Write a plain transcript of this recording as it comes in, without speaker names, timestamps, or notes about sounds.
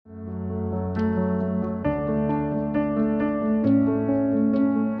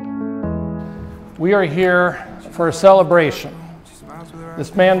We are here for a celebration.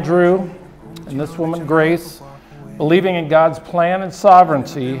 This man, Drew, and this woman, Grace, believing in God's plan and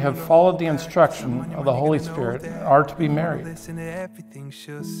sovereignty, have followed the instruction of the Holy Spirit and are to be married. Listen to everything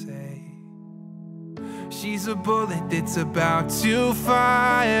she'll say. She's a bullet that's about to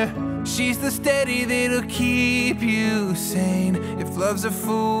fire. She's the steady that'll keep you sane. If love's a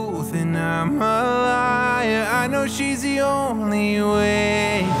fool, then I'm a liar. I know she's the only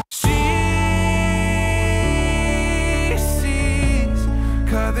way. She sees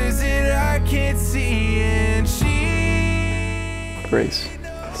colors that I can't see, and she... Grace.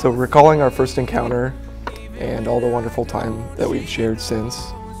 So recalling our first encounter and all the wonderful time that we've shared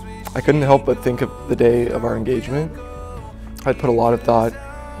since, I couldn't help but think of the day of our engagement. I'd put a lot of thought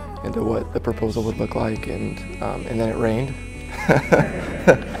into what the proposal would look like, and then it rained.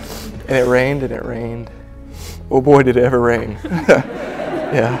 And it rained and it rained. Oh boy, did it ever rain.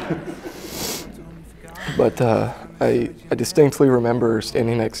 Yeah. But I distinctly remember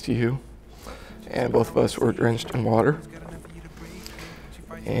standing next to you, and both of us were drenched in water.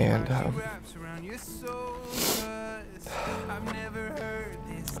 And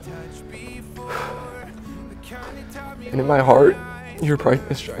in my heart, your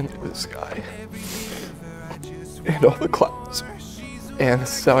brightness shines through the sky and all the clouds. And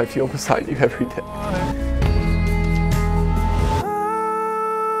this is how I feel beside you every day.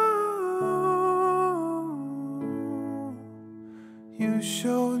 You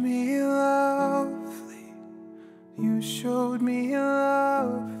showed me lovely. You showed me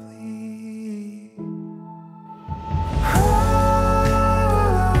lovely.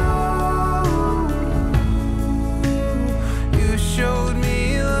 You showed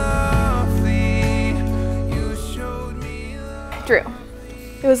me lovely. You showed me lovely. Drew,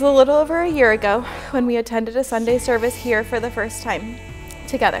 it was a little over a year ago when we attended a Sunday service here for the first time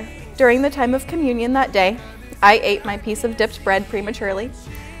together. During the time of communion that day, I ate my piece of dipped bread prematurely,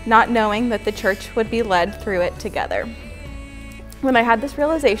 not knowing that the church would be led through it together. When I had this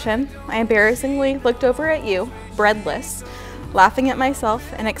realization, I embarrassingly looked over at you, breadless, laughing at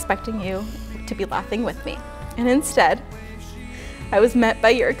myself and expecting you to be laughing with me. And instead, I was met by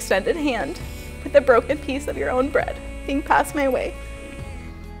your extended hand with a broken piece of your own bread being passed my way.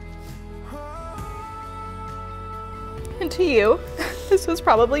 And to you, this was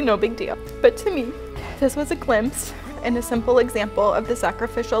probably no big deal, but to me, this was a glimpse and a simple example of the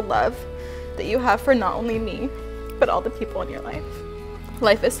sacrificial love that you have for not only me, but all the people in your life.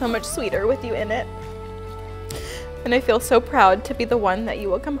 Life is so much sweeter with you in it. And I feel so proud to be the one that you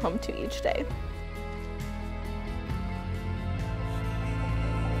will come home to each day.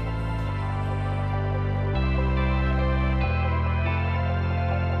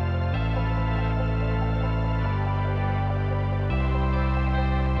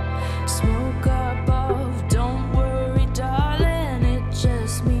 Smoke above, don't worry, darling. It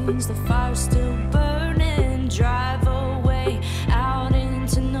just means the fire's still burning. Drive away out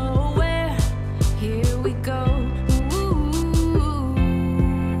into nowhere. Here we go. Ooh,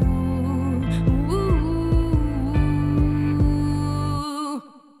 ooh.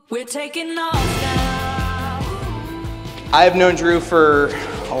 We're taking off now. I have known Drew for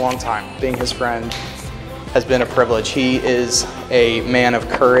a long time. Being his friend has been a privilege. He is a man of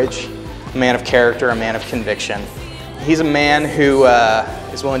courage, a man of character, a man of conviction. He's a man who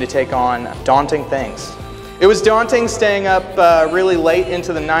is willing to take on daunting things. It was daunting staying up really late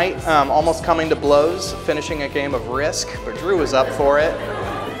into the night, almost coming to blows, finishing a game of Risk, but Drew was up for it.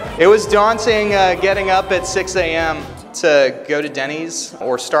 It was daunting getting up at 6 a.m. to go to Denny's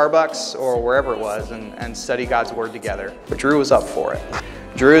or Starbucks or wherever it was and study God's Word together, but Drew was up for it.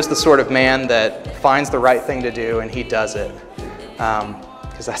 Drew is the sort of man that finds the right thing to do and he does it,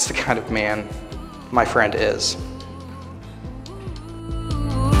 because that's the kind of man my friend is.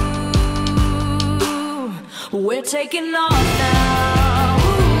 We're taking off now.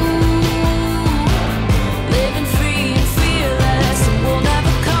 Living free and fearless, and we'll never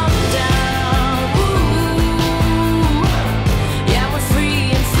come down. Yeah, we're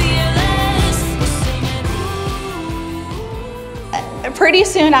free and fearless. We're singing. Pretty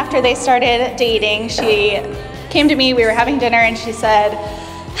soon after they started dating, she came to me, we were having dinner, and she said,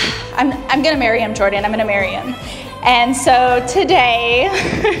 I'm gonna marry him, Jordan, I'm gonna marry him. And so today,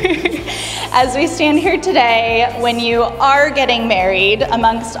 as we stand here today, when you are getting married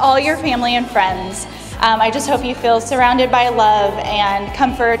amongst all your family and friends, I just hope you feel surrounded by love and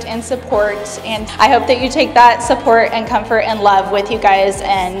comfort and support. And I hope that you take that support and comfort and love with you guys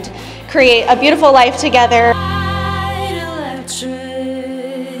and create a beautiful life together.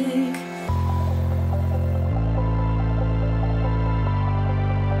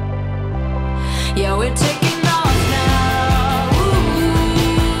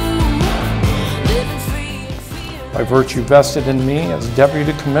 by virtue vested in me as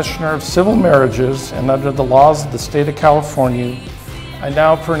Deputy Commissioner of Civil Marriages and under the laws of the state of California, I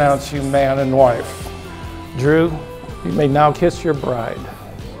now pronounce you man and wife. Drew, you may now kiss your bride.